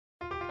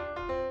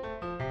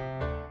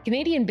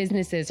Canadian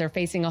businesses are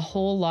facing a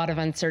whole lot of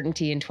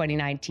uncertainty in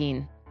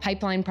 2019.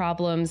 Pipeline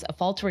problems, a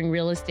faltering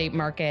real estate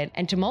market,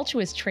 and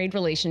tumultuous trade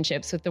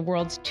relationships with the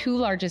world's two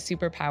largest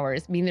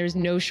superpowers mean there's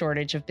no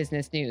shortage of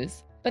business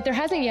news. But there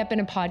hasn't yet been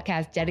a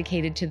podcast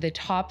dedicated to the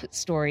top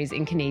stories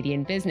in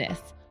Canadian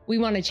business. We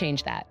want to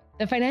change that.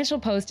 The Financial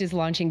Post is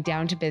launching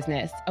Down to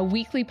Business, a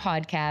weekly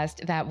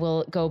podcast that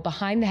will go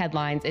behind the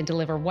headlines and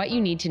deliver what you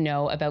need to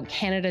know about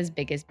Canada's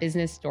biggest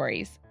business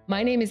stories.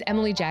 My name is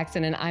Emily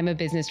Jackson, and I'm a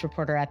business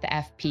reporter at the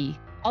FP.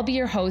 I'll be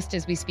your host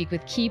as we speak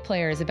with key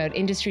players about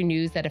industry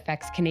news that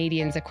affects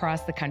Canadians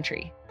across the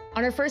country.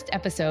 On our first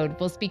episode,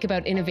 we'll speak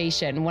about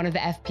innovation, one of the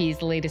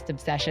FP's latest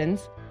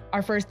obsessions.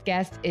 Our first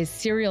guest is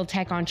serial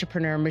tech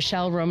entrepreneur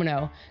Michelle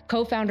Romanow,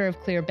 co-founder of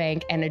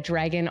ClearBank and a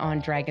dragon on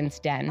Dragon's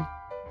Den.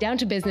 Down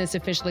to Business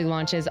officially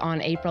launches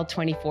on April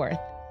 24th.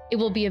 It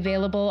will be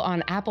available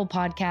on Apple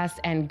Podcasts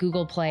and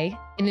Google Play.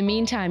 In the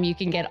meantime, you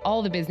can get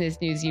all the business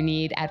news you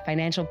need at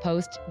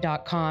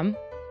financialpost.com.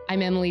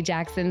 I'm Emily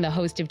Jackson, the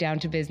host of Down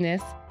to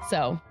Business.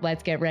 So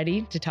let's get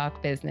ready to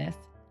talk business.